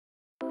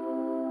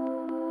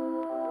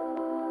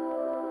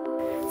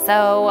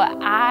So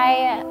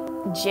I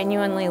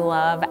genuinely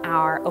love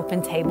our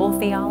open table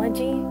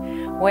theology,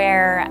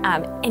 where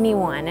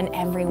anyone and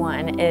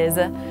everyone is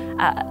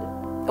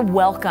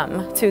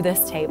welcome to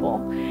this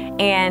table.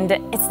 And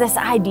it's this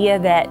idea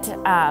that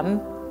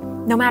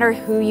no matter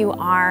who you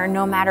are,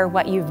 no matter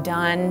what you've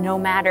done, no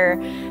matter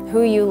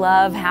who you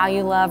love, how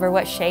you love, or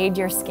what shade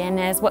your skin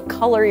is, what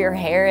color your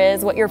hair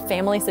is, what your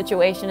family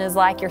situation is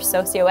like, your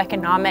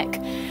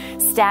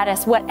socioeconomic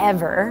status,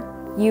 whatever,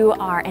 you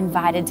are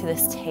invited to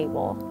this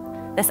table.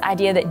 This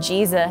idea that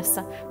Jesus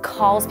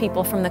calls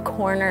people from the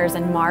corners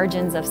and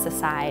margins of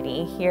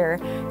society here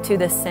to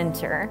the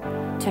center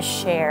to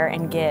share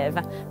and give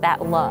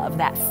that love,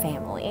 that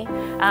family.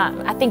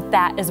 I think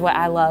that is what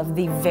I love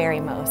the very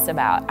most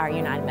about our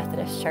United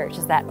Methodist Church,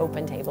 is that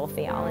open table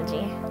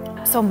theology.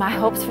 So my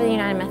hopes for the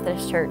United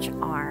Methodist Church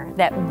are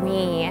that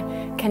we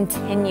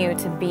continue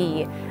to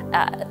be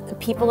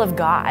people of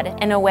God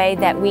in a way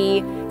that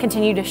we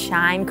continue to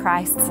shine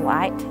Christ's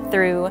light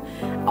through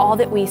all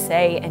that we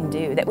say and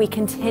do, that we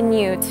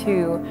continue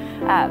to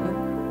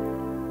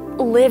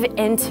live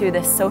into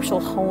the social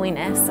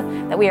holiness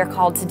that we are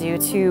called to do,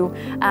 to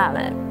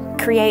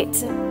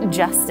create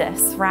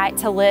justice, right?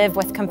 To live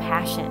with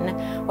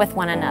compassion with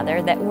one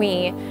another, that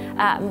we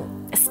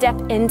step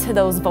into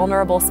those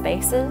vulnerable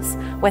spaces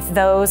with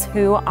those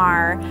who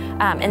are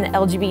in the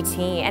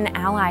LGBT and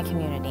ally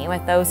community,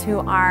 with those who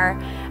are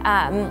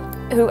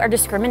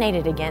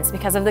discriminated against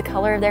because of the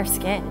color of their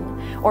skin,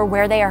 or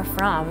where they are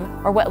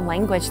from, or what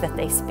language that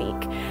they speak.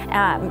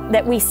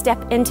 That we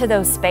step into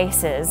those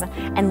spaces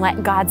and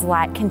let God's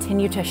light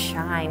continue to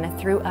shine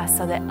through us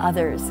so that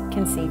others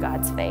can see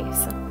God's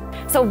face.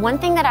 So one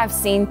thing that I've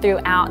seen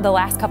throughout the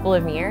last couple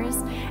of years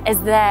is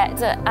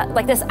that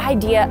like this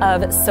idea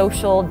of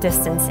social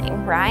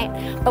distancing, right?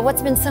 But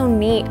what's been so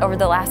neat over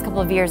the last couple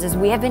of years is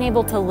we have been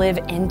able to live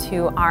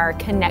into our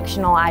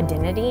connectional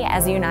identity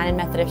as a United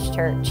Methodist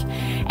Church.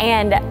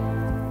 And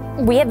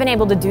we have been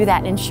able to do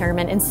that in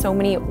Sherman in so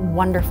many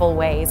wonderful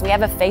ways. We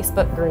have a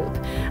Facebook group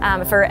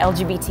for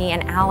LGBT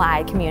and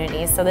ally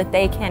communities so that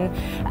they can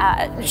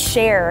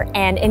share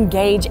and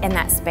engage in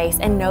that space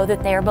and know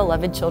that they are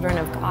beloved children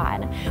of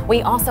God.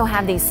 We also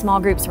have these small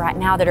groups right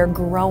now that are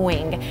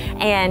growing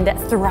and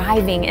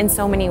thriving in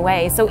so many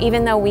ways. So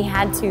even though we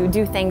had to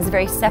do things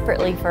very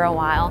separately for a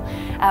while,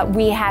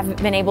 we have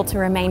been able to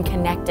remain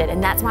connected.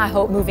 And that's my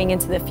hope moving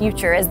into the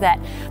future, is that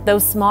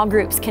those small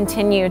groups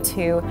continue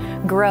to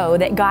grow,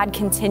 that God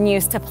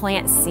continues to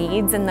plant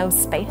seeds in those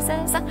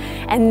spaces,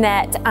 and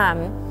that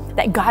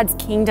that God's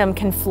kingdom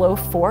can flow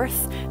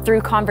forth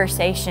through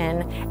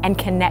conversation and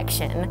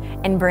connection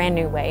in brand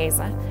new ways.